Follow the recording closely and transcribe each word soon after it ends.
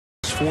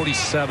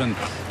47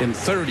 in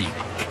 30.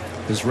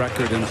 His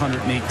record in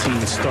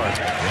 118 starts.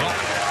 Well,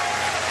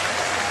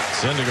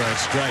 Syndergaard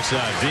strikes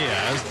out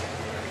Diaz.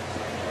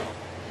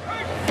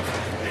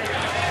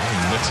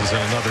 Mixes in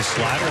another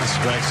slider and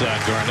strikes out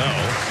Garneau.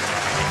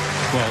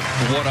 Well,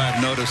 what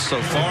I've noticed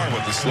so far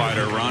with the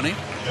slider, Ronnie,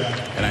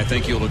 and I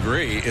think you'll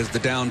agree, is the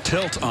down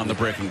tilt on the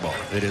breaking ball.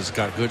 It has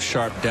got good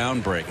sharp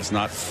down break. It's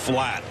not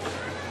flat.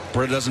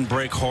 It doesn't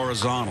break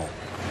horizontal.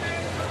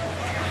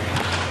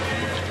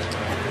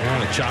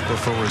 And a chopper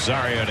for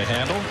Rosario to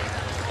handle.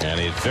 And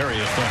a very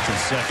effective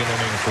second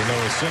inning for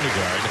Noah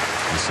Syndergaard.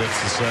 He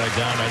sets the side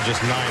down on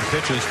just 9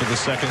 pitches for the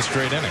second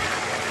straight inning.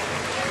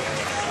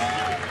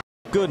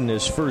 Good in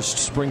his first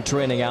spring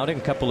training outing.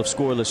 A couple of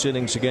scoreless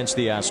innings against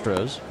the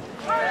Astros.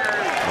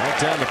 Right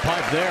down the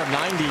pipe there.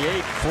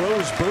 98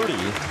 throws birdie.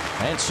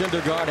 And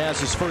Syndergaard has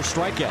his first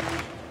strikeout.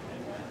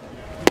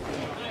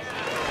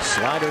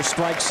 Slider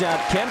strikes out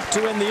Kemp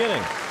to end the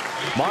inning.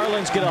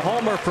 Marlins get a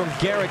homer from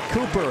Garrett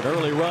Cooper. An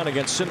early run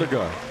against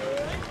Syndergaard.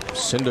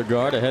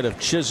 Syndergaard ahead of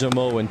Chisholm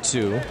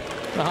 0-2.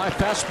 The high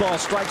fastball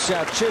strikes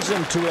out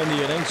Chisholm to end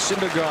the inning.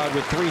 Syndergaard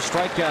with 3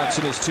 strikeouts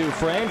in his 2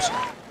 frames.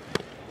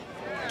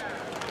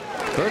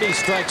 Birdie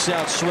strikes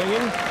out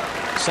swinging.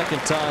 Second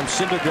time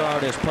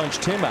Syndergaard has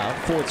punched him out.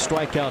 4th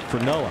strikeout for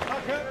Noah.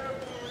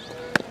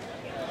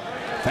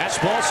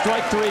 Fastball,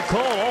 strike 3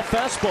 call. All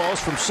fastballs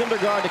from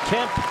Syndergaard to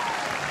Kemp.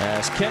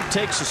 As Kemp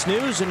takes a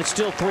snooze, and it's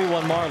still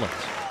 3-1 Marlins.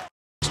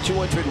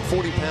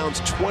 240 pounds,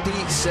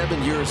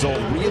 27 years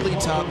old, really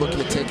top, looking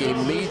to take a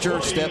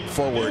major step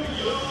forward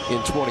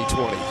in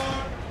 2020.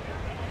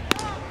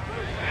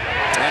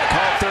 And a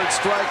call, 3rd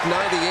strike,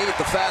 98.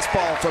 The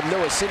fastball from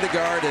Noah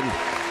Syndergaard, and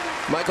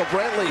Michael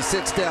Brantley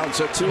sits down,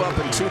 so 2 up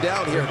and 2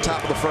 down here,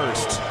 top of the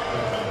 1st.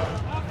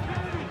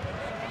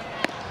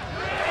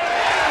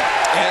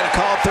 And a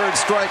call, 3rd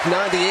strike,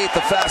 98.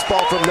 The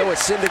fastball from Noah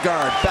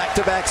Syndergaard.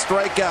 Back-to-back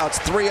strikeouts,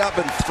 3 up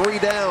and 3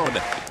 down.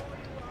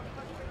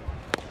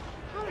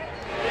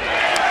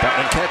 That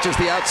one catches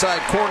the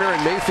outside corner,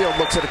 and Mayfield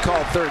looks at a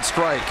call, 3rd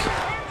strike.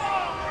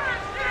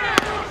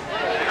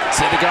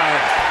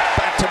 Syndergaard,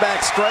 back-to-back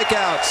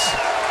strikeouts.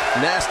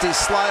 Nasty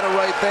slider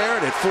right there,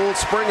 and it fooled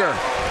Springer.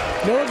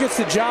 Noah gets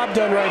the job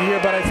done right here,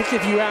 but I think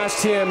if you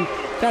asked him,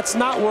 that's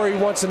not where he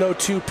wants an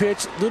 0-2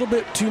 pitch. A little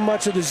bit too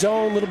much of the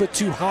zone, a little bit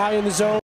too high in the zone.